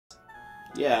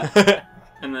Yeah.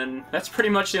 And then that's pretty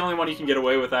much the only one you can get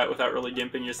away with that without really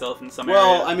gimping yourself in some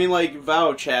Well, area. I mean, like, vow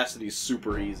of chastity is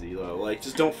super easy, though. Like,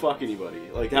 just don't fuck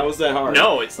anybody. Like, how was that hard?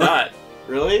 No, it's not.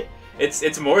 Really?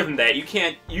 It's more than that.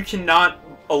 You cannot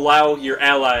allow your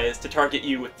allies to target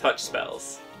you with touch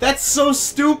spells. That's so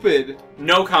stupid.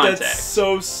 No contact. That's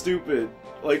so stupid.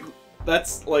 Like,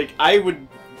 that's like I would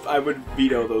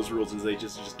veto those rules as they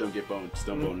just don't get boned. Just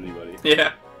don't bone anybody.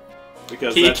 Yeah.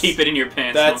 Because keep it in your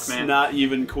pants. That's Smoke Man. not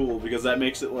even cool because that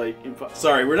makes it like.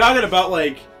 Sorry, we're talking about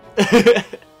like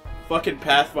fucking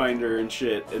Pathfinder and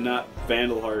shit, and not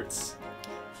Vandal Hearts.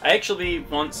 I actually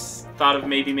once thought of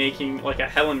maybe making like a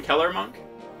Helen Keller monk.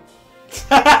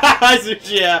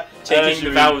 Yeah. Taking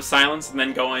the vow of silence and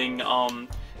then going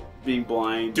being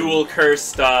blind. Dual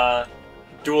cursed.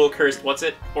 What's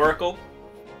it? Oracle.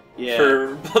 Yeah.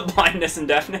 For blindness and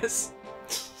deafness.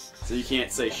 So you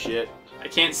can't say shit. I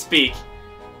can't speak.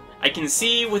 I can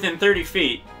see within 30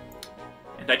 feet,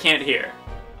 and I can't hear.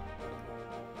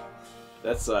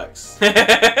 That sucks.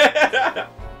 I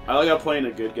like how playing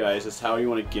a good guy is just how you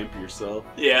want to gimp yourself.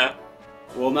 Yeah.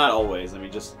 Well, not always. I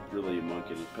mean, just really a monk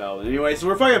and a paladin. Anyway, so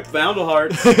we're fighting Vandal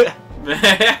Hearts.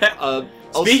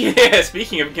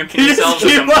 Speaking of gimping yourself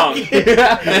as a monk.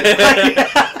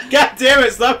 God damn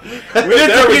it, stop.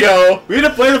 There we go. We need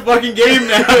to play the fucking game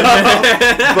now.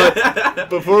 But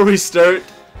before we start,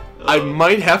 I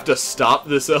might have to stop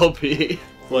this LP.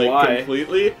 Like, Why?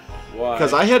 completely. Why?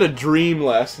 Because I had a dream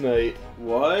last night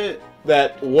What?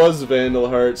 that was Vandal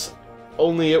Hearts,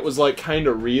 only it was, like, kind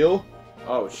of real.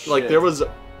 Oh, shit. Like, there was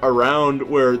a round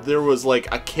where there was,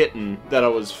 like, a kitten that I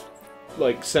was,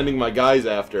 like, sending my guys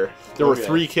after. There were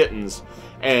 3 kittens,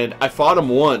 and I fought them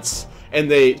once, and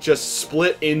they just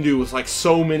split into, like,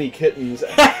 so many kittens,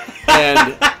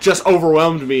 and just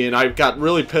overwhelmed me, and I got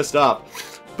really pissed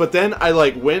off. But then I,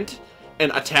 like, went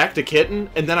and attacked a kitten,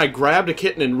 and then I grabbed a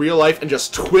kitten in real life and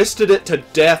just twisted it to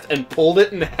death and pulled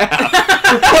it in half.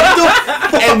 What the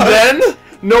fuck? And then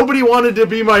nobody wanted to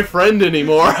be my friend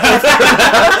anymore.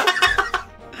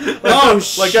 Oh,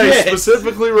 like, shit. I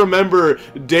specifically remember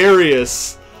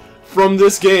Darius from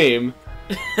this game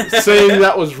saying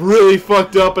that was really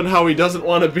fucked up and how he doesn't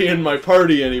want to be in my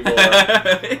party anymore.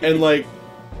 And, like,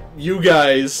 you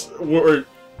guys weren't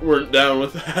down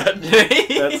with that.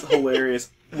 That's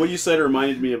hilarious. What you said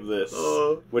reminded me of this.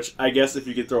 Which, I guess if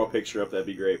you could throw a picture up, that'd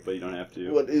be great, but you don't have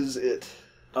to. What is it?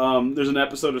 There's an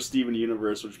episode of Steven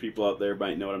Universe, which people out there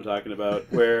might know what I'm talking about,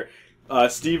 where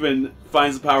Steven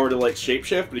finds the power to, like,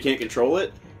 shapeshift, but he can't control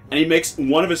it, and he makes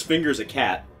one of his fingers a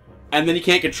cat, and then he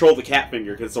can't control the cat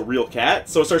finger because it's a real cat,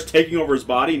 so it starts taking over his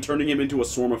body and turning him into a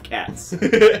swarm of cats.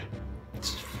 And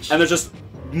there's just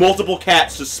multiple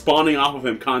cats just spawning off of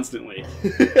him constantly.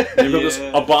 They've got this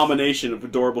abomination of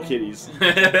adorable kitties.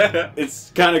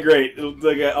 It's kind of great.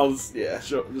 Like, I'll just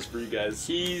show this for you guys.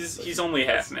 He's only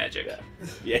half magic.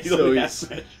 Yeah, he's So only he's half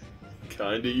magic.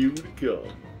 Kinda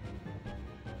unicorn.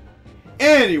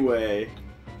 Anyway,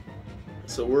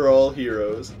 So we're all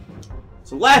heroes.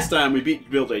 so last time we beat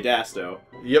Bill Dasto.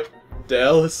 Yep.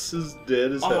 Dallas is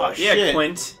dead as hell. Oh, Yeah, shit.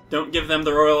 Clint, don't give them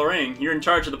the royal ring. You're in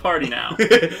charge of the party now.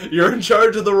 You're in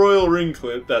charge of the royal ring,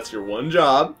 Clint. That's your one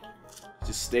job.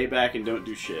 Just stay back and don't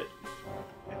do shit.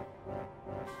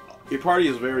 Your party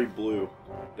is very blue.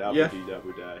 Dabba Yeah. dee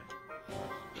dabba die.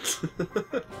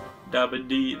 Dabba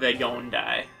dee, they gon'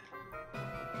 die.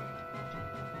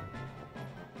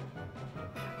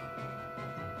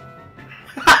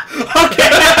 Okay,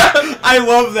 I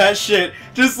love that shit.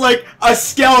 Just like a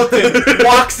skeleton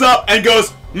walks up and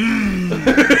goes,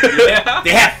 Yeah.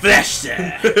 they have flesh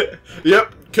there.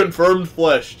 Yep, confirmed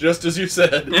flesh, just as you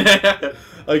said.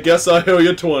 I guess I owe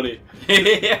you 20.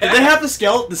 Did they have the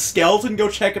skeleton go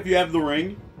check if you have the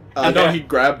ring? No, he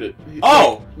grabbed it.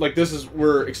 Oh! Like,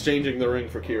 we're exchanging the ring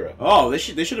for Kira. Oh, they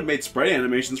should have made spray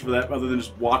animations for that rather than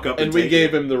just walk up And we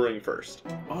gave him the ring first.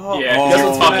 Oh, Yeah, 'cause oh,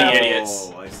 it's fucking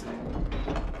idiots. Oh, I see.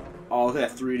 Oh, look at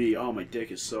that 3D. Oh, my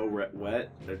dick is so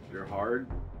wet. They're hard.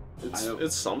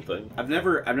 It's something. I've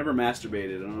never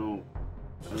masturbated. I don't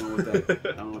know what that.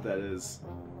 I don't know what that is.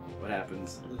 What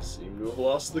happens? I seem to have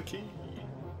lost the key.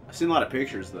 I've seen a lot of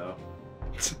pictures though.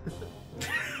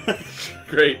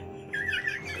 Great.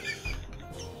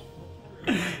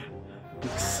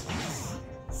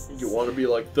 You want to be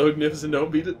like Thugnificent?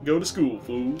 Don't go to school,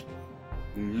 fool.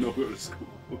 No go to school.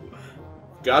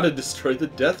 Gotta destroy the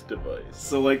death device.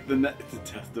 So like the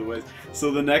death device.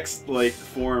 So the next like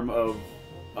form of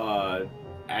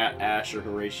Ash or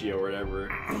Horatio or whatever,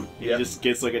 he just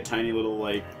gets like a tiny little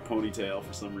like ponytail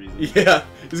for some reason. Yeah,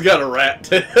 he's got a rat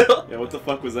tail. Yeah, what the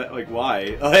fuck was that? Like,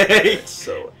 why?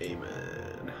 So,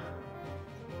 amen.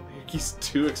 he's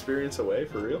 2 experience away,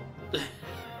 for real?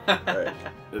 Alright.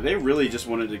 They really just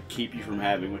wanted to keep you from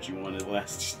having what you wanted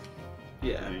last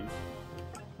Yeah. time.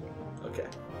 Okay.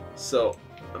 So,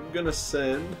 I'm gonna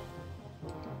send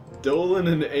Dolan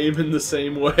and Eamon the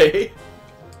same way.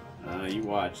 You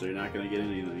watch, they're not gonna get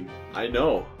anything. I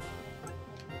know.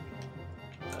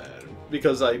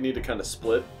 Because I need to kind of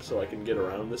split so I can get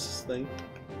around this thing.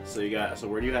 So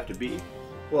where do you have to be?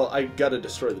 Well, I gotta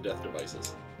destroy the death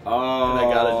devices. Oh. And I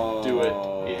gotta do it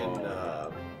in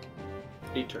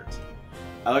 8 turns.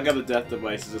 I like how the death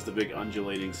device is just a big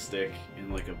undulating stick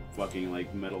in like a fucking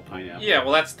like metal pineapple. Yeah,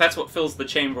 well that's what fills the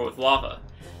chamber with lava.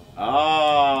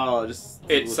 Oh,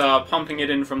 It's pumping it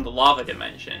in from the lava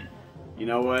dimension. You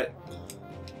know what?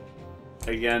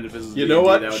 Again, if this is You know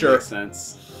what? that would Sure. make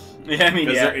sense. Yeah, I mean,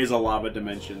 Because yeah. there is a lava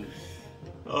dimension.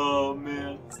 Oh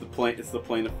man. It's the plane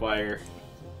of fire.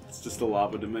 It's just a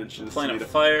lava dimension. It's Plane made of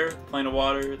fire, plane of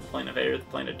water, the plane of air, the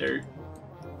plane of dirt,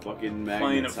 fucking plane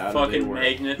magnets. of How do they fucking work?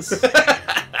 magnets.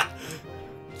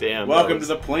 Damn. Welcome to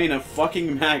the plane of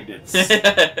fucking magnets.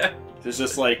 There's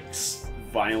just like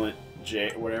violent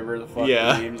whatever the fuck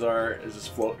Yeah. the names are, is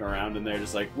just floating around in there,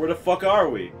 just like, where the fuck are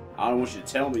we? I don't want you to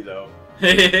tell me though.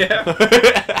 Yeah.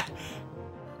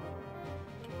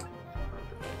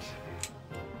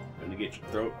 Gonna get your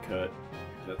throat cut.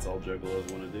 That's all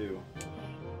juggalos want to do.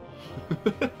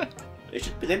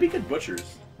 They'd be good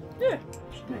butchers. Yeah.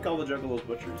 Should make all the juggalos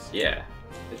butchers. Yeah.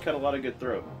 They cut a lot of good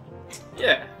throat.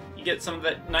 Yeah. You get some of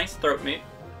that nice throat meat.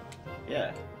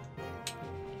 Yeah.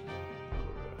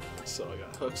 So I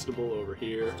got Huxtable over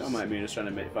here. Don't mind me, just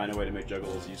trying to find a way to make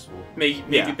juggalos useful. Maybe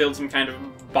Yeah. build some kind of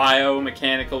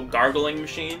biomechanical gargling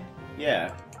machine.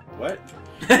 Yeah. What?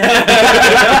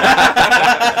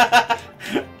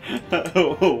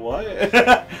 What?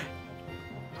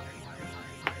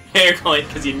 Hair going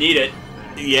because you need it.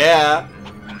 Yeah.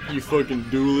 You fucking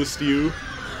duelist, you.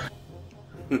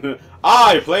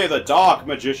 I play the Dark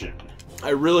Magician. I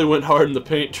really went hard in the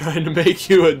paint trying to make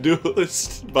you a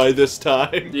duelist by this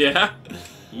time. Yeah.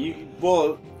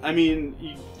 Well, I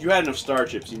mean, you had enough star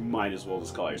chips, you might as well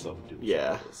just call yourself a duelist.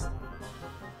 Yeah.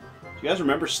 You guys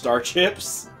remember Star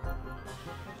Chips?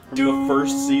 From the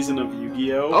first season of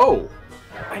Yu-Gi-Oh! Oh.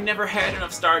 I never had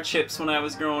enough star chips when I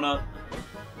was growing up.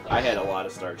 I had a lot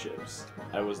of Star Chips.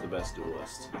 I was the best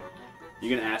duelist. You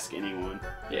can ask anyone.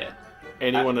 Yeah.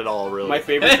 Anyone at all, really. My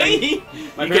favorite thing, my you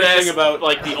could favorite ask, thing about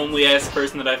like the only ass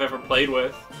person that I've ever played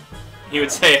with. He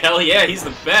would say, "Hell yeah, he's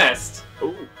the best."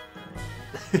 Ooh.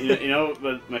 you know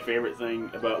what my favorite thing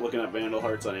about looking up Vandal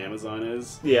Hearts on Amazon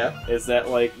is that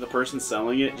like the person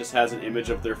selling it just has an image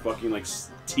of their fucking like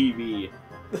TV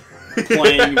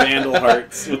playing Vandal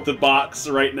Hearts with the box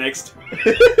right next.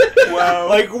 Wow.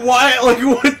 Like why? Like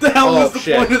what the hell was the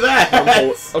shit. point of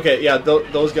that? Okay, yeah,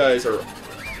 those guys are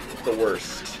the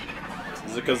worst.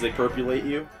 Is it because they perpulate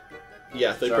you?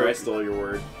 Yeah, they Sorry, I stole your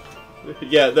word.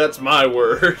 Yeah, that's my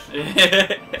word.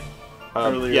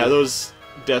 Earlier. Yeah, those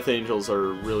Death Angels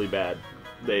are really bad.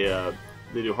 They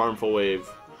do harmful wave.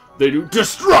 They do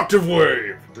destructive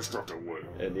wave. Destructive wave.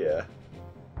 And yeah,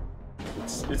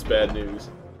 it's bad news.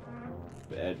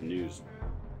 Bad news,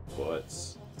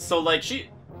 butts. So like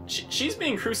she's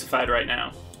being crucified right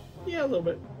now. Yeah, a little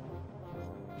bit.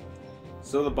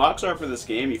 So the box art for this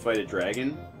game, you fight a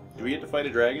dragon. Do we get to fight a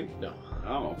dragon? No.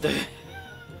 Oh.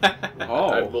 I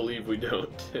Oh. believe we don't.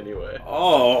 Anyway.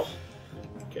 Oh.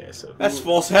 Okay, so That's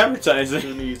false advertising.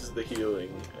 who needs the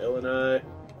healing? Eleni,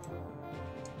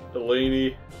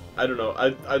 Eleni. I don't know.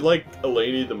 I like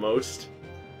Eleni the most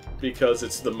because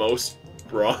it's the most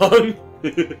wrong.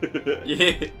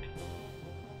 Yeah.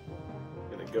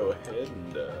 Gonna go ahead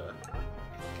and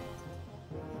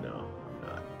no, I'm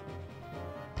not.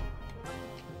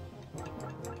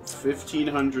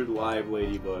 1,500 live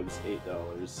ladybugs,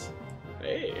 $8.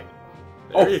 Hey.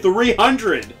 Oh,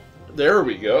 300 There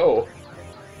we go.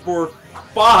 for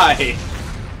 5.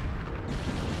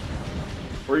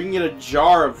 Or you can get a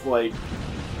jar of like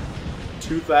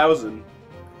 2,000.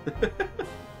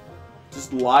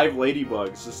 Just live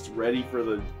ladybugs, just ready for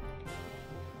the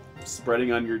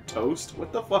spreading on your toast.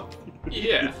 What the fuck?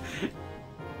 Yeah.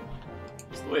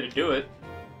 That's the way to do it.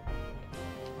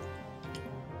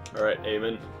 Alright,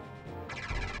 Eamon.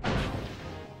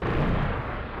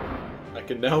 I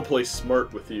can now play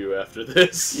smart with you after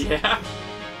this. Yeah.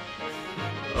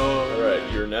 Oh.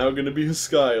 Alright, you're now gonna be a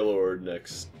Sky Lord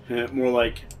next. More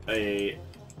like a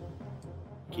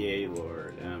gay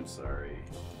lord. I'm sorry.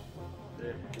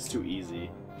 It's too easy.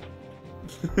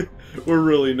 We're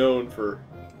really known for...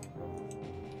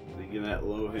 Thinking that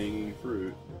low-hanging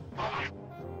fruit.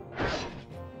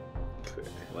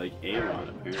 Like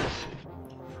Amon,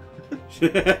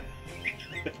 apparently.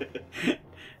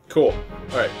 Cool.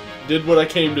 Alright. Did what I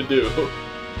came to do.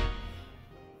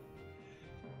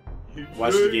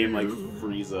 Watch the game like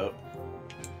freeze up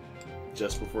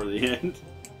just before the end.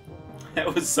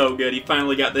 That was so good. He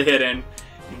finally got the hit in.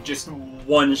 Just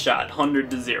one shot, 100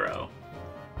 to 0.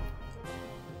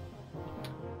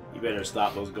 You better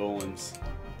stop those golems.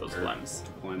 Those limbs.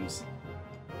 Limbs.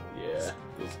 Yeah.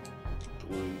 Those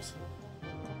glooms.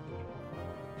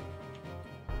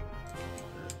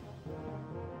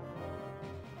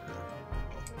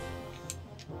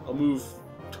 I'll move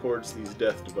towards these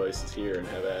death devices here and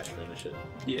have Ash finish it.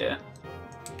 Yeah.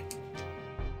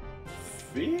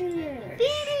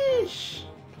 Finish!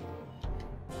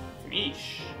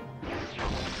 Yeesh.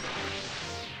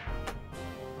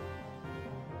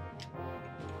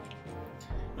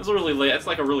 It's it's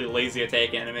like a really lazy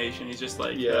attack animation. He's just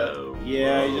like, Yeah.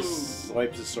 Yeah, he whoa. just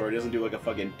swipes his sword. He doesn't do like a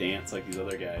fucking dance like these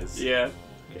other guys. Yeah.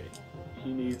 Okay.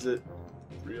 He needs it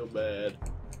real bad.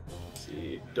 Let's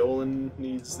see. Dolan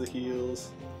needs the heals.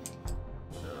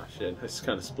 Oh shit, I just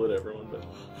kind of split everyone, but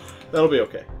that'll be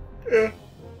okay. Yeah.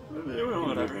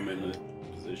 Whatever. Move him into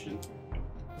position.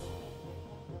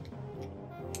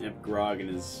 Yep, Grog and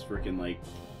his freaking like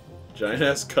Giant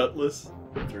ass cutlass.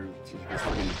 through his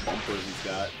freaking bumpers he's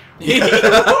got.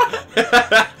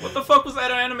 What the fuck was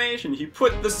that animation? He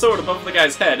put the sword above the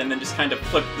guy's head and then just kind of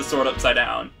flipped the sword upside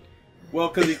down. Well,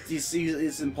 because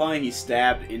he's implying he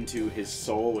stabbed into his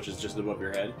soul, which is just above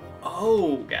your head,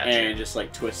 Oh, gotcha. and just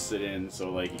like twists it in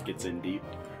so like it gets in deep.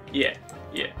 Yeah,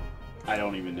 yeah. I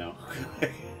don't even know.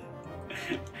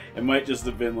 It might just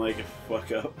have been like a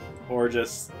fuck up, or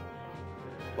just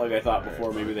like I thought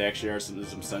before. Maybe they actually are some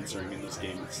censoring in this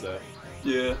game and stuff.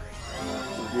 Yeah.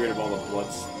 It's weird of all the blood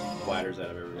splatters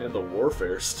out of everything. And the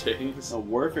warfare stings. The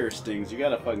warfare stings. You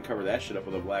gotta fucking cover that shit up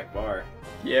with a black bar.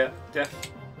 Yeah,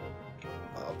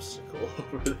 Obstacle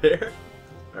over there.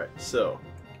 Alright, so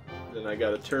then I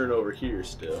gotta turn over here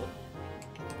still.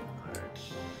 Alright.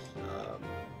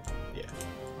 Yeah.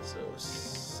 So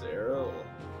Sarah will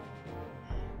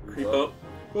Creep up.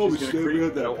 Oh, She's gonna creep.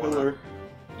 at that pillar.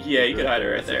 Yeah, you could hide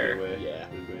her right That's a good there. way. Yeah.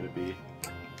 Good way to be.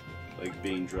 Like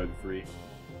being drug free.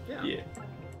 Yeah. Yeah.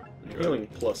 Healing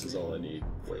plus is all I need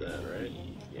for that, right?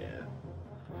 Yeah.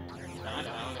 I don't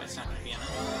know, that's not gonna be enough.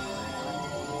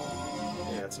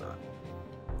 Yeah, it's not.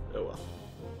 Oh well.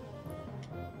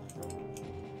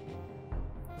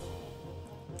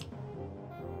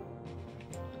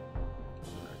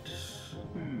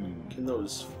 Can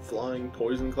those flying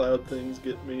poison cloud things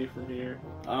get me from here?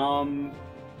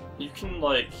 You can,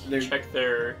 like, They're- check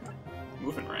their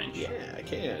movement range. Yeah, I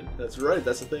can. That's right.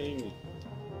 That's the thing.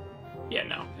 Yeah,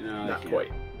 no. No, Not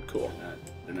quite. Cool.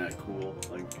 They're not cool.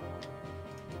 Like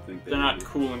I think They're not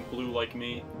cool and blue like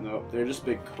me. No, they're just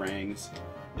big Krangs.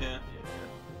 Yeah.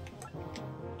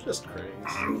 Just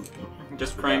Krangs.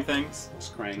 Just Krang things.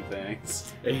 Just Krang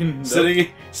things. Ain't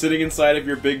Sitting inside of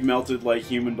your big melted like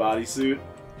human bodysuit.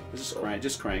 It's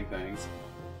just Krang things.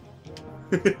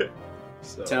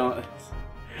 so, Talent.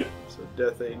 so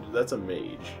Death Angel. That's a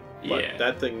mage. But Yeah.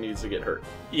 that thing needs to get hurt.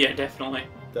 Yeah, definitely.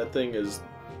 That thing is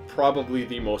probably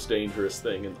the most dangerous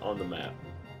thing on the map.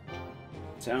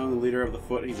 Talon, the leader of the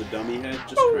foot, he's a dummy head.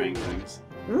 Just Krang things.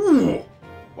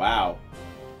 Wow.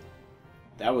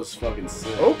 That was fucking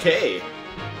sick. Okay.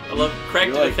 I love Craig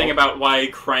You're did a like, thing oh. about why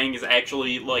Krang is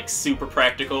actually like super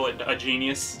practical and a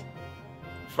genius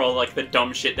for all like the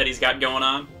dumb shit that he's got going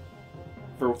on.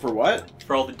 For what?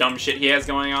 For all the dumb shit he has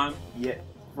going on. Yeah.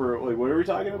 For like, what are we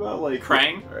talking about? Like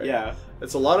Krang, All right. Yeah.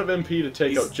 It's a lot of MP to take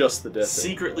He's out just the Death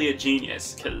secretly a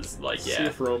genius, because like See yeah,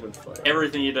 if Roman fire.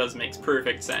 everything he does makes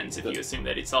perfect sense if you assume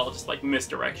that it's all just like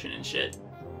misdirection and shit.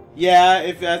 Yeah,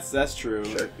 if that's true.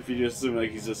 Sure. If you just assume like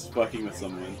he's just fucking with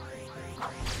someone.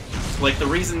 Like the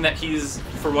reason that he's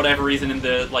for whatever reason in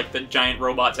the like the giant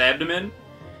robot's abdomen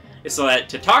is so that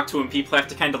to talk to him people have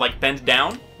to kind of like bend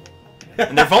down.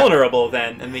 And they're vulnerable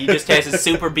then, and he just has his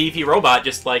super beefy robot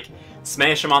just like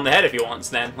smash him on the head if he wants.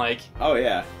 Then like Oh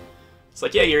yeah. it's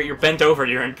like yeah, you're bent over,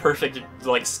 you're in perfect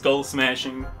like skull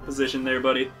smashing position there,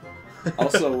 buddy.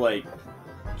 Also, like,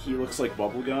 he looks like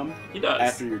bubblegum He does.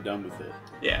 after you're done with it.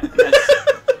 Yeah,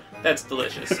 that's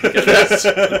delicious. Because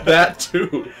That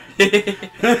too.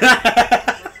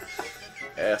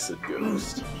 Acid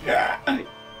Ghost.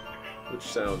 Which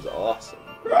sounds awesome.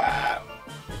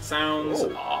 sounds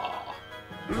Oh. aw.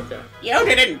 Okay. You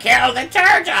didn't kill the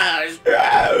turtles!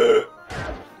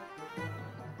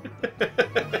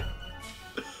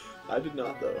 I did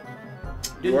not though.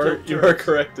 Didn't You kill are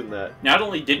correct in that. Not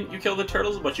only didn't you kill the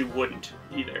turtles, but you wouldn't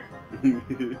either.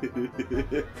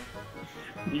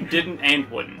 You didn't and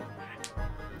wouldn't.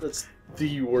 That's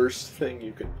the worst thing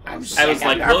you could possibly. I was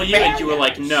like, will you? And you were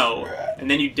like, no. And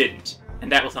then you didn't.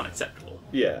 And that was unacceptable.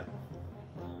 Yeah.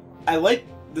 I like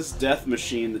this death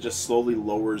machine that just slowly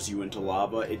lowers you into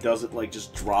lava. It doesn't, like,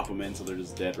 just drop them in so they're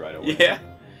just dead right away. Yeah.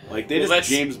 Like, they Well, just that's-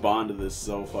 James Bonded this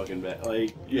so fucking bad.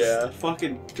 Like, Yeah. just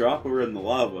fucking drop her in the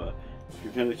lava.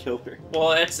 You're gonna kill her.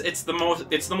 Well, it's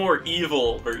the more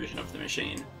evil version of the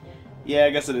machine. Yeah, I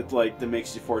guess it, like, that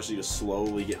makes you force you to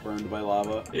slowly get burned by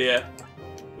lava. Yeah.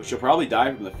 Which you'll probably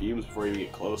die from the fumes before you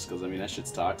get close, because, I mean, that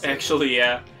shit's toxic. Actually,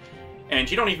 yeah. And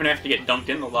you don't even have to get dunked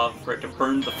in the lava for it to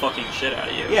burn the fucking shit out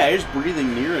of you. Yeah, just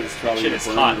breathing near it is probably Shit gonna is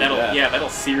burn hot. you to death. That'll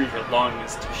sear your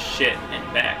lungs to shit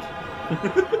and back.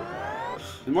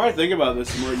 The more I think about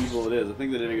this, the more evil it is. I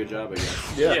think they did a good job, I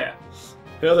guess. Yeah. Yeah.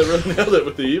 Yeah, they really nailed it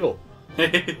with the evil. Yeah,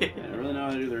 they really know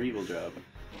how to do their evil job.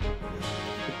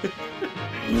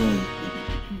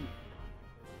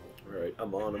 Alright,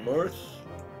 I'm on a Marth.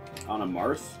 On a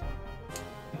Marth?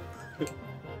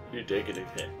 You take it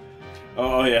again.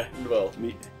 Oh, yeah. Well,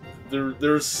 Me.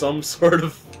 there's some sort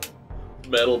of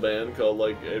metal band called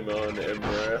like Amon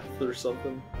Emrath or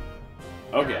something.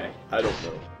 Okay. I don't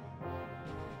know.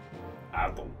 I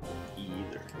don't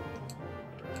either.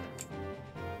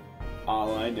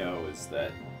 All I know is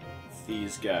that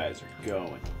these guys are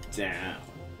going down.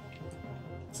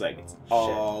 It's like it's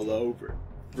all over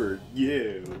for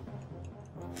you.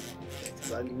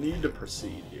 I need to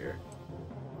proceed here.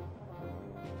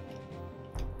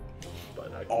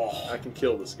 But I can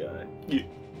kill this guy. Yeah.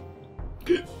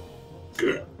 Good.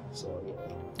 Good. So I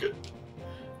will. Good.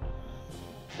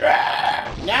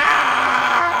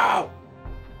 No!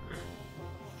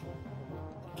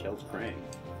 Killed Krang.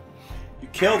 You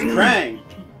killed Krang!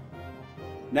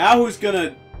 Now who's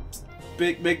gonna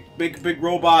big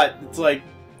robot? It's like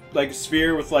a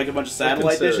sphere with like a bunch of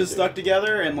satellite consider it, dishes dude. stuck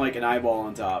together and like an eyeball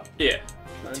on top. Yeah.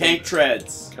 Tank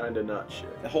treads. Kinda not sure.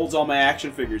 It holds all my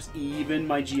action figures, even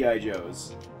my G.I.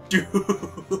 Joes. Dude,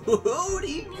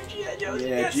 even your G.I. Joes.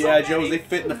 Yeah, G.I. Joes, they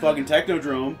fit in the fucking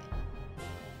Technodrome.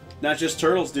 Not just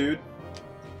turtles, dude.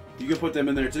 You can put them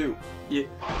in there too. Yeah.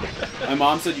 My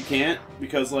mom said you can't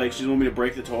because like she doesn't want me to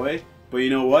break the toy. But you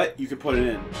know what? You can put it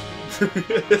in.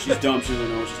 She's dumb. She doesn't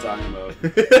know what she's talking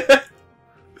about.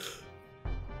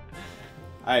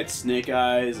 I had Snake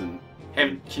Eyes and.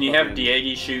 Can you have Fucking-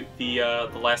 Diego shoot the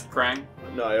last Krang?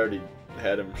 No, I already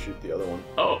had him shoot the other one.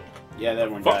 Oh. Yeah, that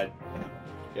one Fuck. died.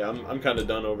 Yeah, I'm kind of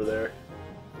done over there.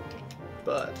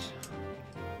 But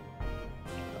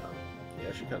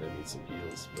yeah, she kind of needs some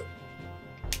heals. But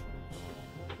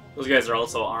Those guys are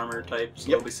also armor types,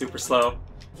 so they'll be super slow.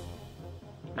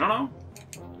 I don't know.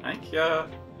 I think Yeah,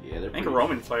 they're. I think pretty- a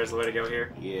Roman Fire's the way to go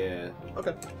here. Yeah.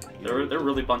 okay. They're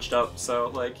really bunched up, so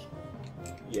like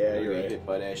Yeah, They're you're gonna right. hit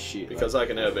by that shit. Because I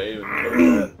can have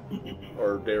Aeon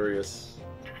or Darius.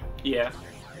 yeah.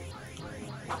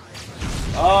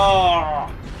 Oh!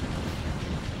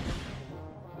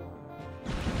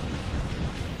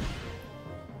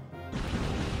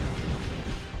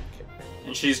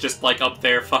 And she's just like up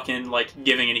there fucking like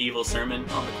giving an evil sermon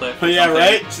on the cliff. or Yeah, something.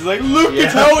 right? She's like, look Yeah.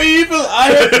 at how evil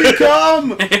I have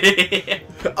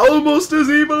become! Almost as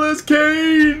evil as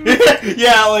Cain.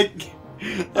 Yeah, like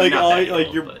Not all that like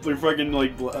evil, your but- your fucking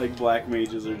like black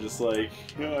mages are just like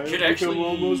I Should have actually become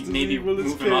almost as maybe evil as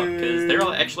move them up because Cain." they're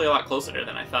actually a lot closer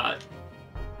than I thought.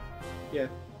 Yeah.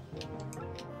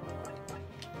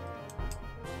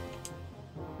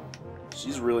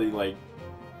 She's really like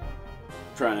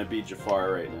trying to beat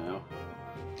Jafar right now.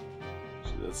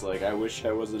 It's like I wish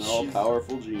I was an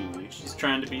all-powerful genie. She's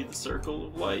trying to be the circle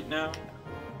of light now.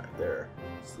 Right there.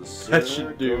 It's the That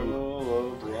should do.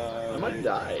 circle of light. I might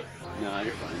die. Nah,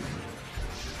 you're fine.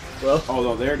 Well, Oh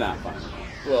no, they're not fine.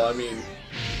 well, I mean,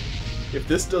 if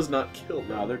this does not kill me.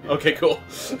 No, they're good. Okay, cool.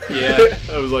 Yeah.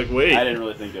 I was like, wait. I didn't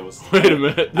really think that was. Wait a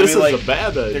minute. This mean, is like, a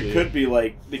bad idea. There could be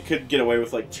like they could get away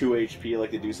with like 2 HP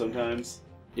like they do sometimes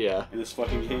Yeah. in this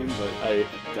fucking game, but I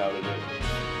doubted it.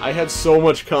 I had so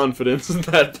much confidence in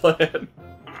that plan.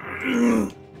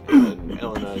 And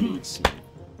Elena needs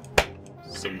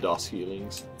some DOS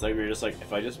healings. It's like we are just like,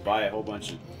 if I just buy a whole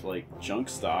bunch of like junk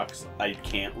stocks, I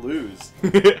can't lose.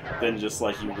 Then just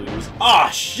like you lose. Ah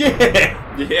shit!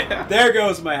 Yeah. There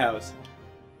goes my house.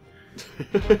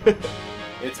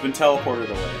 It's been teleported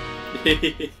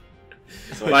away.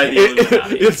 So By I the can't-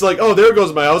 Illuminati. It's like, oh, there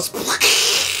goes my house.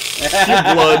 Your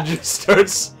blood just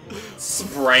starts.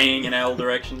 Spraying in all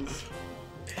directions.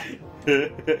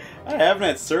 I haven't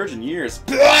had surge in years.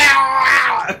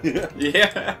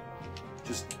 Yeah.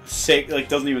 Just take like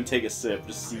doesn't even take a sip,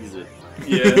 just sees it.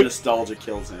 Yeah. Nostalgia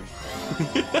kills him.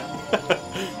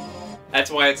 That's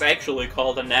why it's actually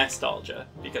called a nostalgia,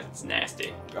 because it's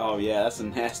nasty. Oh yeah, that's a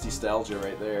nasty nostalgia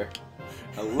right there.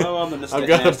 Hello, I'm the I've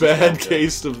got a bad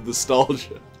case of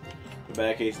nostalgia. A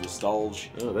bad case of nostalgia.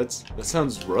 Oh, that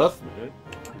sounds rough, man.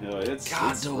 No, it's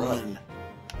God, it's rough.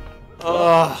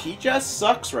 Ugh. He just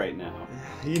sucks right now.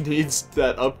 He needs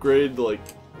that upgrade, like,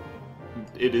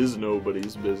 it is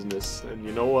nobody's business. And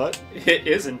you know what? It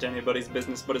isn't anybody's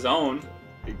business but his own.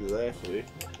 Exactly.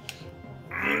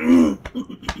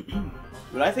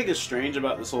 What I think is strange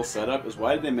about this whole setup is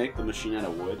why did they make the machine out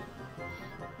of wood?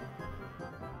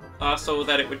 So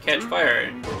that it would catch fire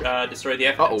and destroy the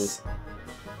evidence.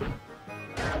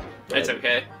 That's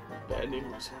okay. Bad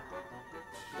news.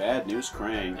 Bad news,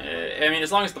 Krang. I mean,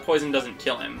 as long as the poison doesn't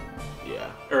kill him. Yeah.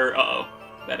 Or, uh-oh.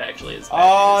 That actually is bad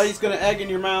Oh, news. he's gonna egg in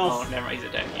your mouth. Oh, never mind. He's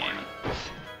attacking Eamon.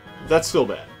 That's still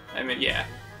bad. I mean, yeah.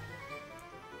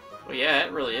 Well, yeah,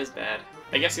 it really is bad.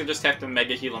 I guess you'll just have to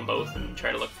mega heal them both and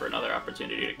try to look for another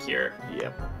opportunity to cure.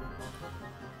 Yep.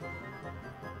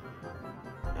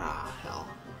 Ah, hell.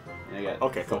 And I got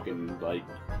Okay, cool. fucking, like,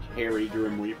 hairy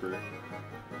Grim Reaper.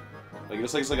 Like, it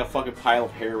looks like it's like a fucking pile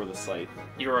of hair with a scythe.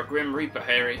 You're a Grim Reaper,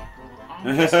 Harry.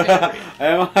 Oh, that's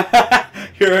Harry.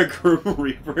 You're a Grim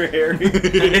Reaper, Harry.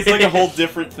 It's like a whole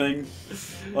different thing.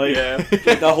 Like, Yeah.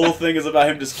 like the whole thing is about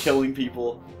him just killing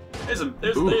people. There's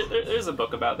a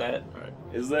book about that.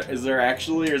 Is there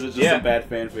actually, or is it just Yeah. some bad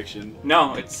fan fiction?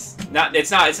 No, it's not.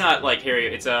 It's not like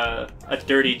Harry. It's a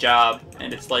dirty job,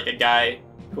 and it's like a guy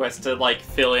who has to like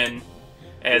fill in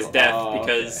as Death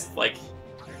because like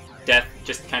Death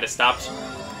just kind of stopped.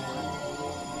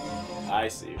 I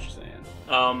see what you're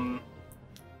saying.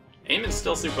 Eamon's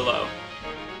still super low.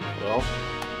 Well,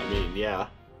 I mean, yeah.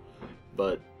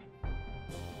 But,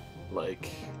 like...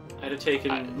 I'd have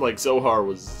taken... like, Zohar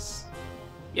was...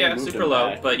 yeah, moved super him low.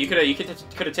 back. But you could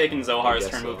have taken Zohar's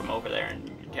guess turn, move so. him over there,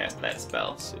 and cast that spell.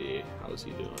 Let's see, how's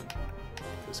he doing?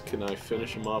 Because can I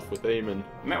finish him off with Eamon?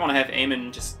 You might want to have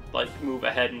Eamon just like move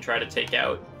ahead and try to take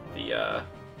out the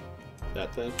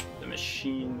That thing? the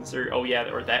machines, or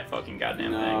or that fucking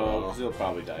goddamn thing. No, 'cause he'll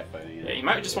probably die fighting it. Yeah, you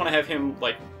might just want to have him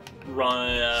like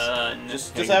run.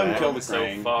 Just hang have him back. kill the so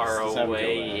Krang. far Just have him kill that.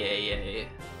 away. Yeah.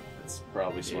 It's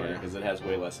probably smarter Yeah. because it has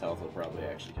way less health. It'll probably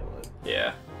actually kill it.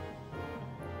 Yeah.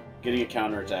 Getting a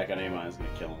counterattack on Amon is gonna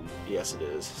kill him. Yes, it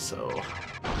is, so...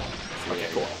 So, Okay, yeah,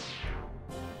 cool.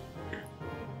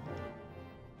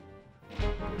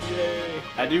 Yay!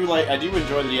 I do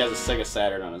enjoy that he has a Sega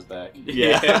Saturn on his back.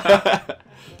 Yeah.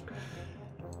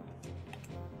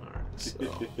 Alright,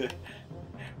 so...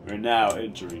 We're now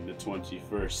entering the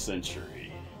 21st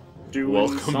century. Doing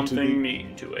Welcome to something the-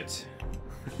 mean to it.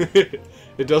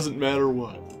 It doesn't matter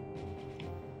what.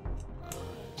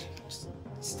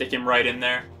 Stick him right in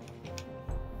there.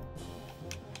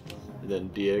 And then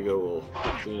Diego will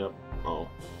clean up... Oh.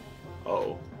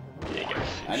 Oh. There you go.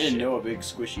 I didn't know a big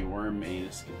squishy worm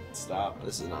anus could stop.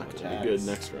 This is not going to attacks. be good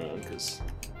next round, because...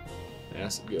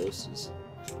 Acid Ghost is...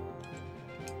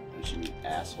 And she mean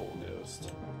asshole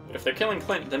ghost. But if they're killing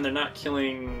Clint, then they're not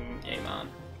killing Amon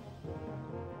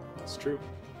It's true.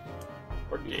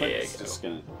 or Diego. It's just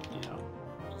gonna,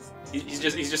 He's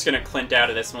just gonna Clint out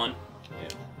of this one.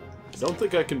 I don't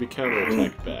think I can be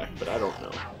counterattacked back, but I don't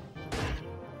know.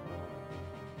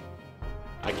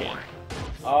 I can.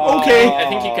 Okay. I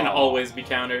think he can always be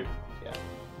countered. Yeah.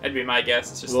 That'd be my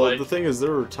guess. It's just Well, like, the thing is,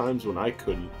 there were times when I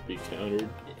couldn't be countered.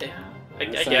 yeah, I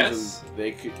Sometimes guess.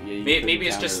 they could. Yeah, you Maybe couldn't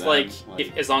it's just counter like, them,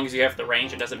 if, as long as you have the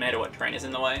range, it doesn't matter what terrain is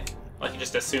in the way. Like, it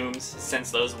just assumes, since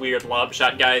those weird lob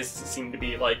shot guys seem to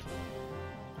be like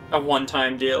a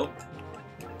one-time deal.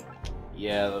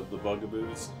 yeah, the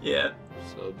bugaboos. Yeah.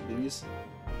 So these?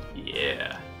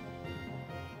 Yeah.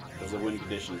 Because the win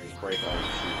condition is break all the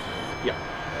shoes. Yeah.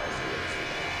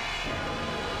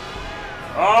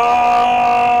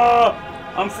 Oh!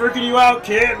 I'm freaking you out,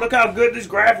 kid! Look how good these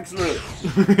graphics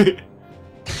look!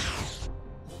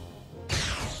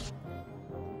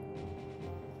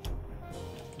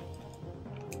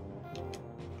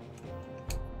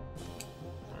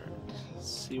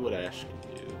 See what Ash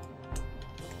can do.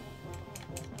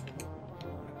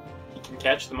 He can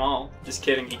catch them all. Just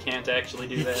kidding, he can't actually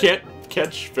do He that. can't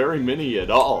catch very many at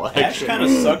all, Ash actually. kind of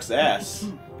sucks ass.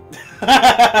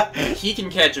 He can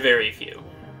catch very few.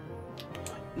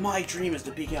 My dream is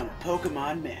to become a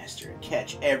Pokemon master and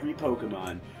catch every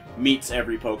Pokemon. Meets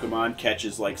every Pokemon,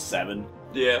 catches like 7.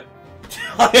 Yeah.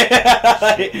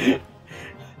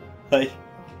 like,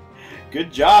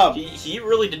 good job. He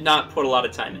really did not put a lot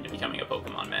of time into becoming a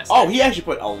Pokemon master. Oh, he actually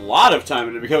put a lot of time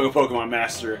into becoming a Pokemon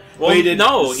master. Well, but he did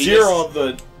no, he zero just- of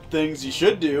the things you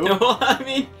should do. Well, I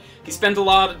mean, he spent a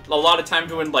lot of time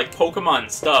doing like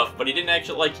Pokemon stuff, but he didn't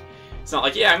actually like. It's not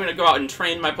like, yeah, I'm gonna go out and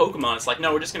train my Pokemon. It's like,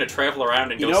 no, we're just gonna travel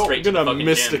around and You go know, straight to the I'm gonna fucking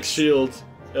Mystic gyms. Shield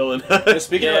Ellen.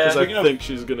 Speaking Yeah. of, Because speaking I of, think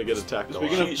she's gonna get attacked a lot.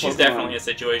 Speaking of She's Pokemon- definitely in a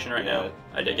situation right Yeah. now.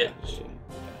 I dig it.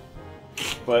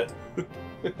 but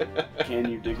can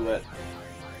you Diglett?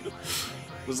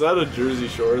 Was that a Jersey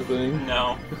Shore thing?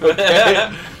 No.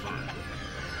 Okay.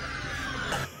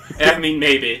 I mean,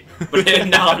 maybe, but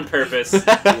not on purpose.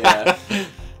 Yeah.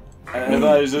 I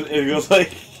thought it was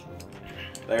like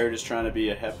they were just trying to be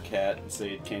a hep cat and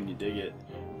say, "Can you dig it?"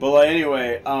 But like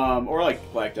anyway, or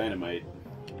like Black Dynamite.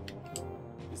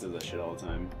 He says that shit all the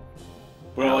time.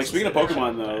 But I like also speaking of say that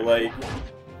Pokemon shit all though, the time.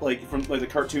 like from like the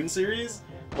cartoon series,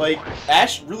 like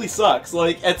Ash really sucks.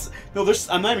 Like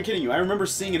I'm not even kidding you. I remember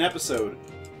seeing an episode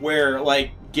where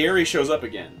like Gary shows up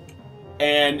again,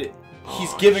 and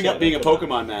he's giving up being a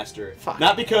Pokemon master. Fuck.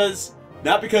 Not because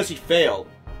he failed,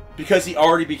 because he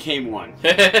already became one.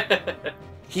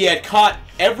 He had caught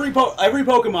every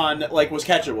Pokemon that like was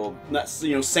catchable. Not,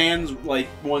 sans like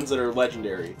ones that are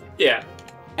legendary. Yeah.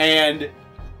 And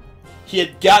he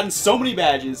had gotten so many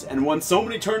badges and won so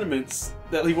many tournaments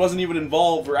that he wasn't even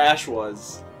involved where Ash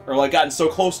was, or like gotten so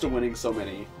close to winning so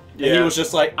many. And he was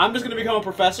just like, I'm just gonna become a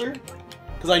professor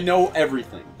because I know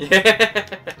everything. So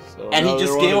And he another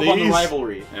just one gave of up on the these?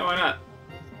 rivalry. Yeah, why not?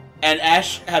 And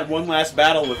Ash had one last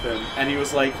battle with him, and he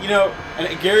was like,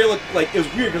 and Gary looked like, it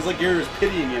was weird because like Gary was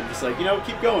pitying him, just like,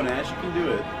 keep going, Ash, you can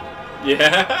do it.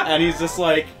 Yeah. And he's just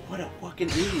like, what a fucking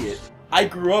idiot. I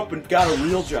grew up and got a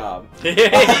real job.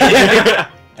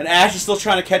 And Ash is still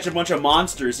trying to catch a bunch of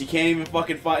monsters. He can't even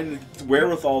fucking find the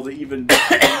wherewithal to even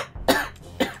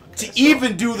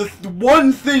do the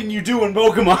one thing you do in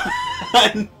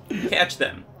Pokemon. Catch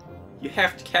them. You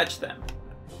have to catch them.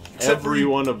 Except for Every you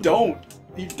one of them.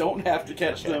 You don't have to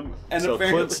catch them. And So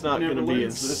apparently Clint's not he going to never be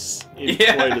learns in this.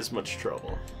 Yeah. quite as much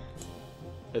trouble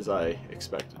as I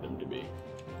expected him to be.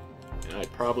 And I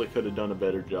probably could have done a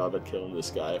better job at killing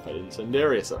this guy if I didn't send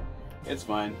Darius up. It's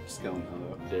fine. Just kill him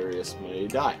though. Darius may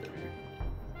die.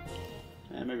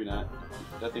 Maybe not.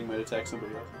 That thing might attack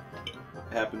somebody else.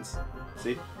 It happens.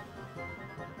 See?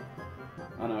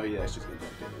 Oh no, yeah, it's just gonna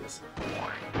attack Darius.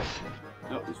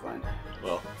 Nope, he's fine.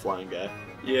 Well, flying guy.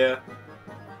 Yeah.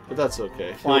 But that's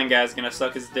okay. Flying guy's gonna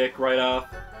suck his dick right off.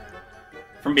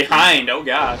 From behind, oh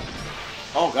god.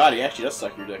 Oh god, he actually does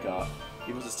suck your dick off.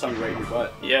 He puts his tongue right in your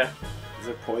butt. Yeah. He's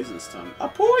a poisonous tongue. A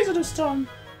poisonous tongue!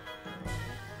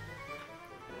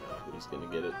 He's gonna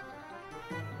get it.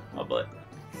 Oh, but.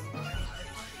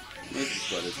 Maybe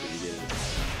his butt is gonna get it.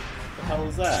 What the hell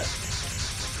is that?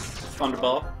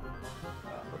 Thunderball.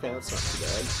 Okay, that's not too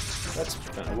bad. That's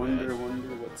kind I of wonder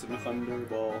what's in a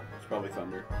thunderball. It's probably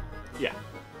thunder. Yeah.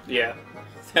 Yeah.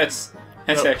 That's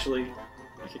No. actually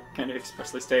kind of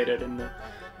expressly stated in the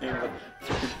name of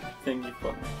the thing you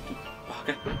fucking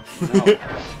baka.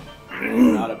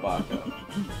 No. Not a baka.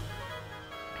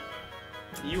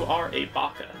 You are a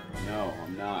baka. No,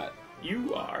 I'm not.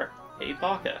 You are a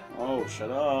baka. Oh, shut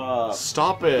up.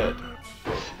 Stop it!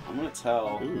 I'm gonna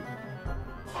tell. Ooh.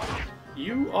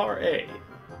 You are a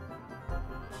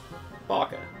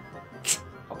baka.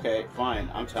 Okay, fine.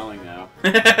 I'm telling now.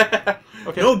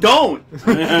 Okay. No, don't!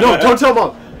 No, don't tell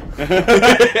Mom! Put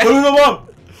them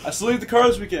up! I still need the car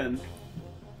this weekend.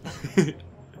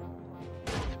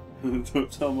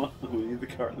 Don't tell Mom we need the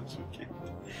car this weekend.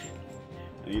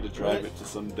 I need to drive it to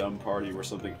some dumb party where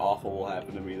something awful will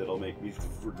happen to me that'll make me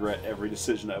regret every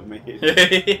decision I've made.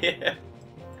 Yeah.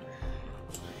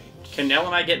 Can Nell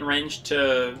and I get in range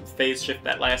to phase shift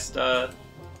that last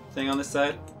thing on this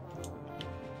side?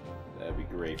 That'd be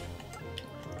great.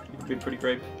 It'd be pretty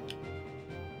great.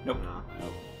 Nope.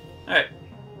 Nope. Alright.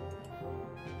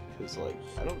 Because, like,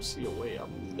 I don't see a way up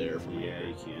there from Yeah, here.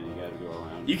 you can. You gotta go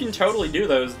around. You can totally do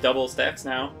those double stacks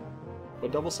now.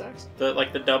 What double stacks?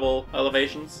 The double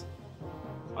elevations.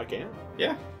 I can.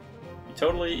 Yeah.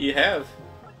 You have.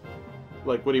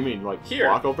 Like, what do you mean? Like, Here.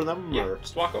 walk over them? Yeah, Or?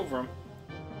 just walk over them.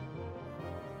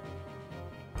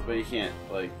 But you can't,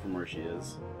 like, from where she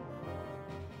is.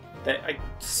 I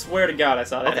swear to God I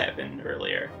saw that Okay. happen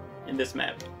earlier in this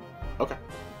map. Okay.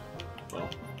 Well.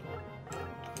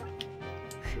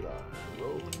 Should I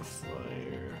roll and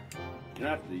fire? You don't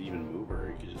have to even move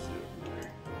her. You can just do it from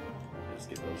there. Just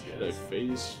get those Should I guys.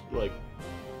 phase, like...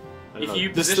 I don't If know, you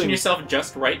this position thing- yourself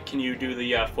just right, can you do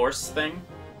the force thing?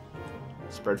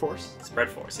 Spread force? Spread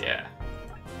force, yeah.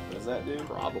 What does that do?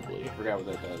 Probably. I forgot what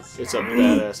that does. It's a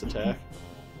badass attack.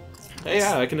 Hey,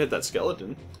 yeah, I can hit that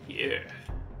skeleton. Yeah.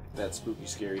 That spooky,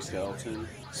 scary skeleton.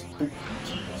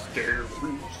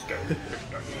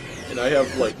 And I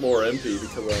have, like, more MP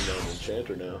because I'm an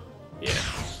enchanter now. Yeah.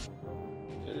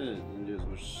 It didn't do as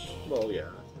much. Well, yeah.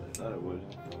 I thought it would.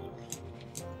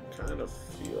 kind of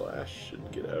feel Ash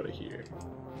should get out of here.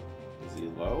 Is he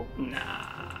low?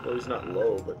 Nah. Well, he's not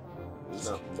low, but there's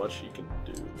not much he can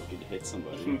do. He can hit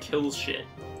somebody. He can kill shit.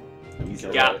 He's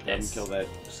got He can this. kill that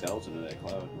skeleton in that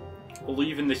cloud.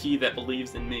 Believe in the he that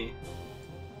believes in me.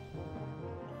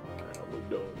 Alright, we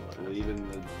don't. Believe in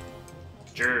the...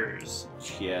 Jers.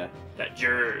 Yeah. That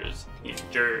jers. He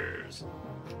jers.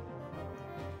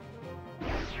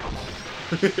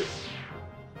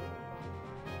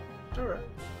 Alright.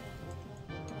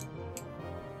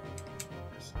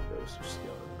 Ghost or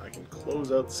skeleton. I can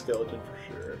close out the skeleton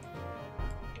for sure.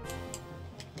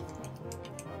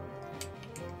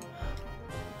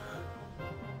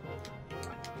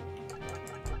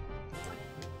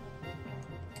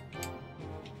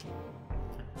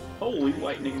 Holy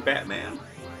lightning Batman.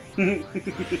 I shouldn't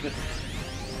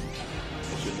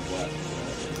have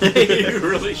laughed at You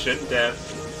really shouldn't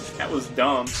have. That was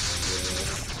dumb.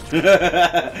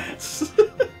 that.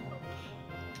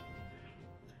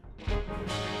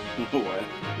 What?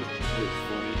 It's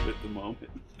funny at the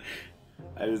moment.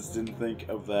 I just didn't think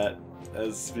of that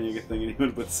as being a thing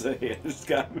anyone would say. It just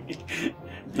got me.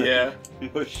 Yeah.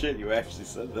 Oh shit, you actually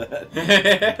said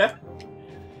that.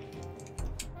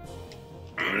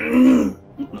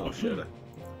 Oh shit.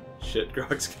 Shit,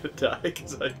 Grog's gonna die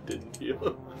because I didn't heal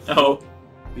him. Oh.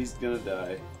 He's gonna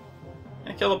die.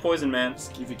 I kill the poison man.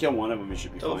 If you kill one of them, you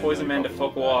should be Tell the fine. poison though. man You to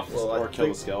probably fuck won't off. die. Well, I Or kill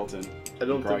the think- skeleton. I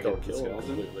don't Probably think I'll get the kill him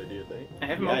skeleton. completely, do you think? I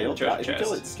have him Yeah, on you'll the treasure if you chest.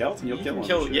 kill the skeleton, you'll You kill can him.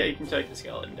 kill, for yeah, sure. you can take the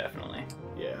skeleton, definitely.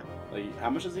 Yeah. Like, how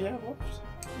much does he have left?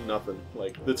 Nothing.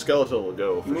 Like, the skeleton will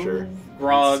go for sure. Move Let's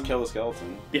Grog kill the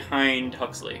skeleton. behind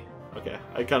Huxley. Okay.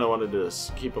 I kind of wanted to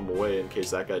keep him away in case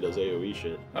that guy does AoE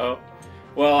shit. Oh.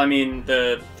 Well, I mean,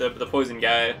 the poison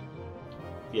guy,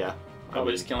 Yeah. I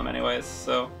would just kill him anyways,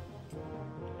 so...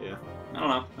 Yeah. I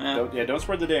don't know. Don't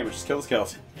spread the damage. Just kill the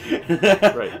skeleton.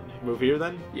 Right. Move here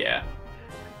then? Yeah,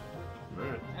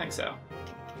 Alright. I think so.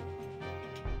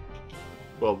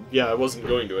 Well, yeah, I wasn't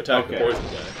going to attack the Okay. poison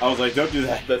guy. I was like, don't do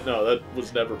that. That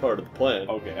was never part of the plan.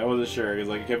 Okay, I wasn't sure because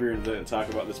like I kept hearing the talk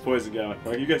about this poison guy. I'm like,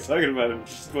 what are you guys talking about? Him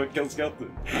just going to kill the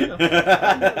skeleton.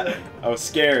 I was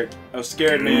scared. I was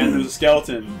scared, man. There's a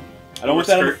skeleton. I don't want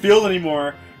that on the field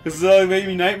anymore because it's all making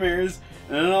me nightmares.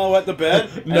 And then I'll wet the bed.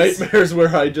 and Nightmares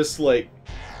where I just, like,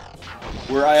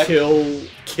 where I kill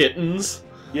kittens.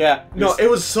 yeah. No, just- it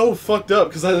was so fucked up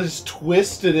because I just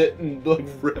twisted it and, like,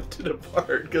 ripped it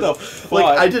apart. The Because, fuck?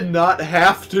 like, I did not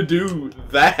have to do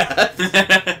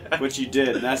that. Which you did,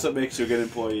 and that's what makes you a good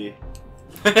employee.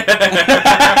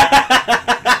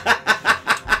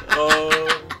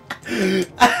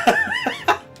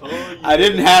 I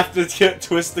didn't have to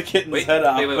twist the kitten's Wait, head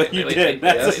off, wait, wait, but you wait, did. wait,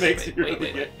 That's wait, what wait, makes wait, you wait,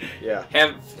 really wait, good. Yeah.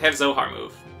 Have Zohar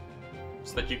move,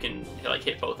 so that you can like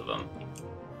hit both of them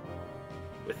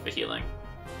with the healing.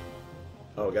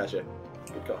 Oh, gotcha.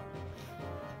 Good call.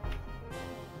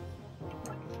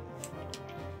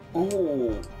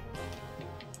 Ooh.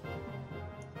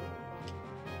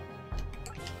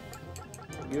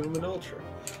 Give him an ultra.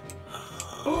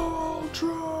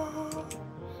 Ultra!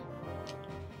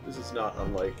 This is not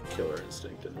unlike Killer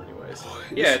Instinct in many ways.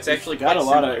 Yeah, it's actually got a quite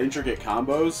lot similar. of intricate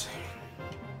combos.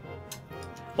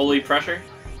 Holy pressure,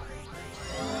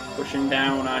 pushing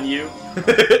down on you,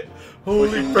 Holy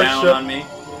pushing pressure! down on me.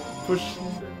 Pushing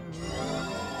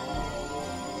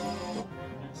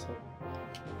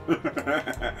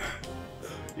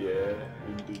Yeah.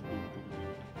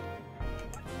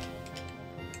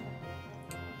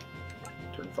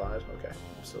 Turn 5? Okay.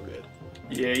 I'm still good.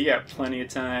 Yeah, you got plenty of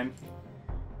time.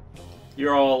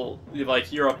 You're all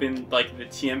like you're up in like the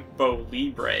Tiempo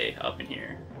Libre up in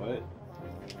here. What?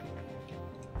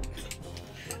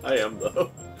 I am,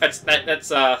 though. That's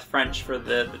French for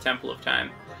the Temple of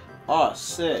Time. Oh,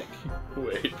 sick.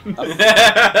 Wait. Oh,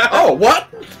 Oh, what?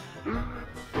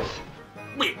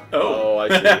 wait. Oh, Oh, I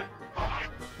see.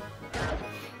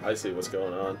 I see what's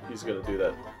going on. He's gonna do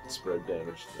that spread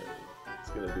damage thing. He's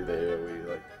gonna do the AoE,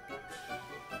 like...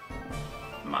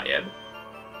 Mayeb.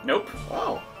 Nope.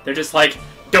 Wow. They're just like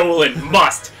Dolan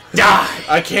must die.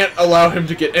 I can't allow him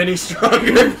to get any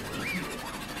stronger.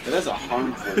 That is a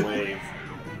harmful wave.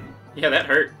 Yeah, that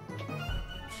hurt.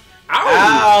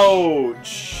 Ow!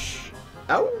 Ouch!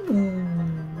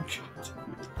 Ouch.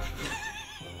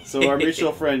 So our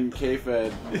mutual friend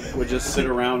K-Fed would just sit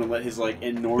around and let his like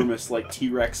enormous like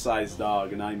T-Rex sized dog,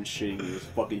 and not even shitting you, it's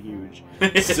fucking huge,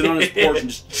 sit on his porch and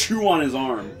just chew on his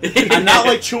arm. And not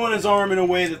like chew on his arm in a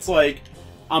way that's like,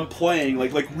 I'm playing,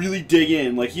 like really dig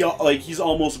in, like he's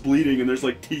almost bleeding, and there's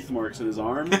like teeth marks in his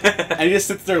arm, and he just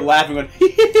sits there laughing, going,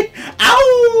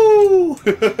 "Ow!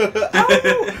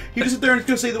 Ow!" He just sit there and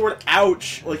go say the word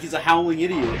 "ouch" like he's a howling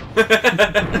idiot.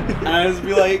 And I just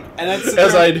be like, and I'd sit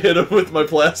As there, I'd hit him with my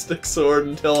plastic sword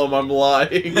and tell him I'm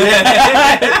lying.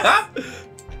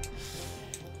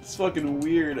 It's fucking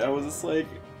weird. I was just like,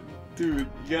 dude, you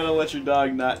gotta let your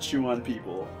dog not chew on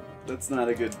people. That's not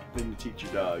a good thing to teach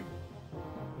your dog.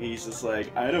 He's just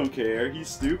like, I don't care. He's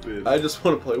stupid. I just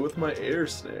want to play with my air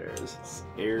snares. It's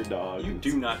air dog. You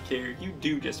do not care. You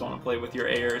do just want to play with your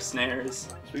air snares.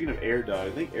 Speaking of air dog, I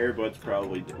think Airbud's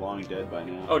probably long dead by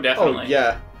now. Oh, definitely. Oh,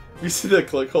 yeah. You see the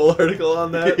clickhole article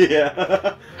on that?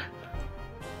 Yeah.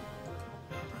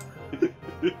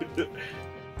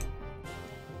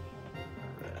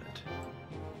 Right.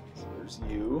 So there's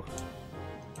you.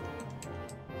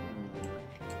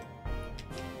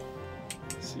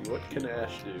 Let's see, what can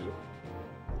Ash do?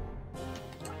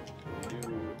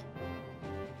 Do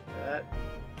that.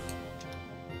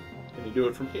 Can you do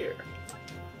it from here?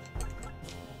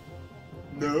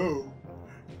 No.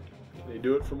 Can you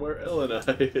do it from where Elena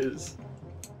is?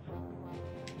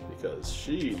 Because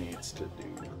she needs to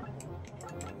do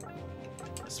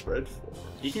a spread form.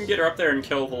 You can get her up there and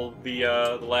kill the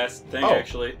last thing, Oh.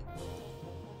 actually.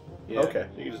 Yeah, Okay.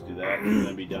 You can just do that and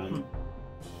then be done.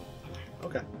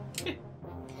 Okay.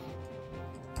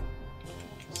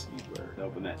 See where to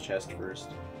open that chest first.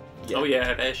 Yeah. Oh yeah,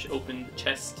 have Ash open the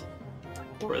chest.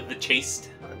 Or the chest.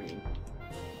 I mean,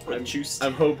 Or the choost.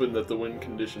 I'm hoping that the win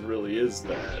condition really is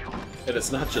that, and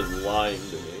it's not just lying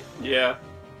to me. Yeah.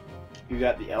 You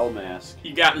got the L mask.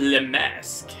 You got Le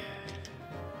Mask.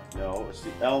 No, it's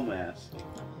the L mask.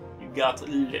 You got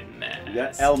Le Mask. You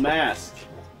got L mask.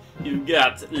 You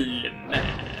got Le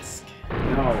Mask.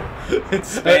 No, it's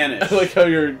Spanish. I like how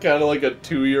you're kind of like a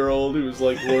 2-year-old who's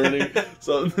like learning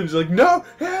something. And she's like, no,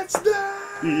 it's that.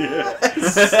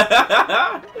 Yes.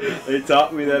 They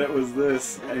taught me that it was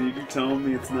this, and you keep telling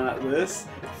me it's not this?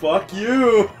 Fuck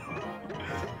you!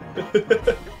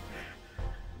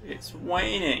 It's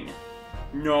waning.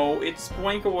 No, it's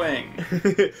Blinkawing.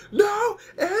 No,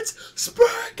 it's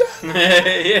Sparkle.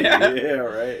 Yeah. Yeah,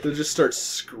 right. They just start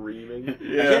screaming. I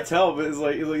can't tell, but it's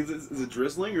like is it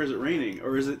drizzling or is it raining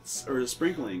or is it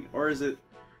sprinkling or is it?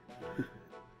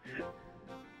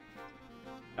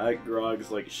 I like Grog's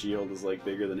like shield is like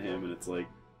bigger than him, and it's like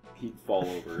he'd fall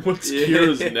over. What's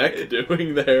Kira's neck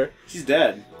doing there? She's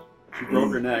dead. She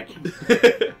broke her neck.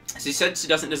 She said she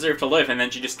doesn't deserve to live, and then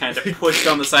she just kind of pushed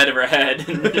on the side of her head,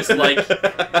 and just like,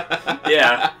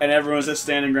 yeah. And everyone's just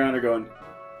standing around her going.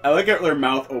 I like their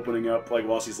mouth opening up like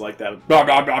while she's like that. Blah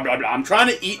blah blah blah blah. I'm trying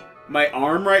to eat my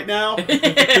arm right now. Hey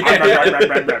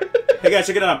guys,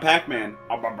 check it out on Pac-Man.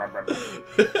 I'm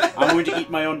going to eat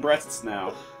my own breasts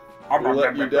now. We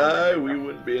let you die, we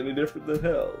wouldn't be any different than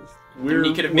hells.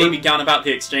 You could have maybe gone about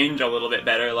the exchange a little bit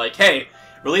better, like, hey,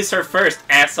 release her first,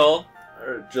 asshole.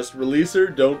 Or just release her,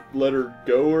 don't let her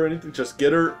go or anything, just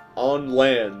get her on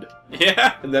land,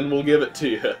 Yeah. and then we'll give it to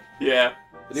you. Yeah.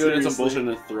 They would have some bullshit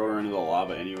and throw her into the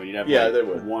lava anyway. You'd have they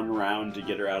would. one round to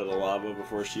get her out of the lava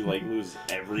before she like loses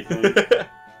everything.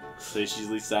 So she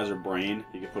at least has her brain.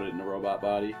 You could put it in a robot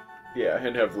body. Yeah,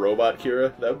 and have robot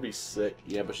Kira, that would be sick.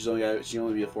 Yeah, but she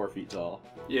only be 4 feet tall.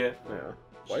 Yeah. Yeah.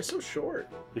 Why so short?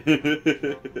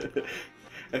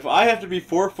 If I have to be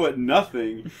 4 foot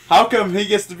nothing, how come he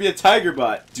gets to be a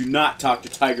Tigerbot? Do not talk to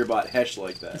Tigerbot Hesh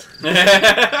like that.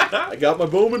 I got my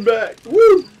Bowman back.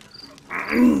 Woo!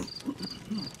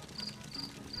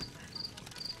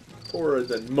 Poorer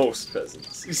than most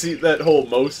peasants. You see that whole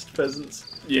most peasants?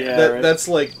 Yeah. Right. That's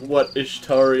like what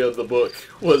Ishtaria the book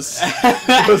was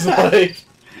like.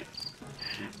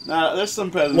 Nah, there's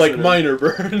some peasants Like that are- minor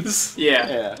burns. Yeah.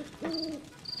 Yeah.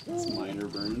 It's minor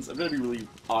burns. I'm gonna be really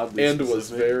oddly And was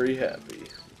specific. very happy.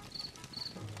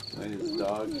 And his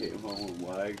dog came home and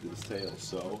wagged his tail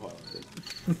so hard.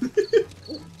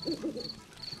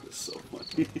 It's so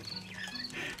funny.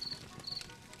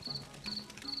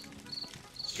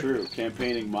 It's true.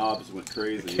 Campaigning mobs went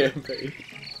crazy. Campaign.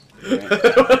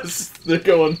 Yeah. They're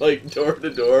going like door to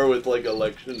door with like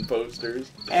election posters.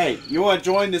 Hey, you want to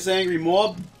join this angry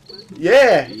mob?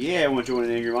 Yeah! Yeah, I want to join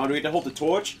an angry mob. Do we get to hold the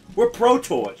torch? We're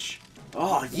pro-torch.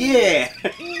 Oh, yeah!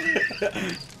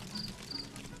 Of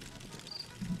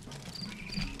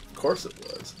course it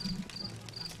was.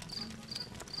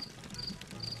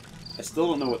 I still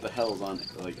don't know what the hell's on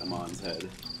like Amon's head.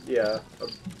 Yeah.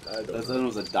 I don't That know.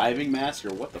 was a diving mask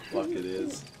or what the fuck it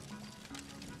is.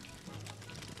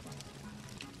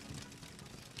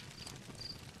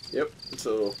 Yep,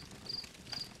 so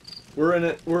we're in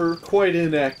it. We're quite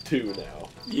in Act 2 now.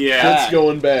 Yeah. It's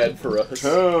going bad for us.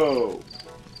 Oh.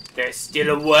 They're still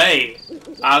away.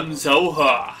 I'm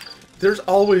Zoha. There's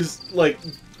always, like,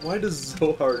 why does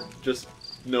Zohar just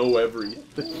know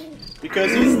everything?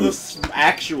 Because he's the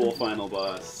actual final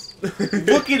boss.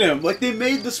 Look at him! Like, they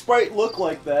made the sprite look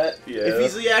like that. Yeah. If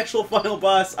he's the actual final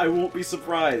boss, I won't be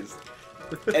surprised.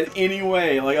 In any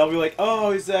way. Like, I'll be like,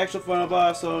 oh, he's the actual final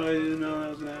boss, so I didn't know that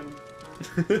was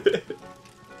gonna happen.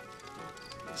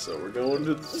 So we're going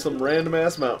to some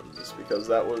random-ass mountains, because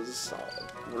that was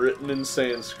written in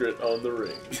Sanskrit on the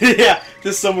ring. Yeah,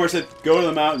 just somewhere said, go to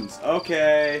the mountains.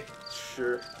 Okay.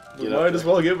 Sure. We Get up might as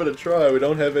there. well give it a try. We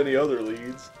don't have any other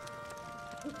leads.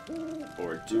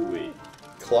 Or do we?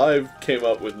 Clive came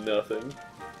up with nothing.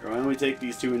 Or why don't we take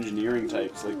these two engineering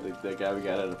types, like the guy we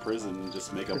got out of prison, and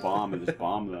just make a bomb and just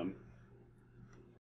bomb them?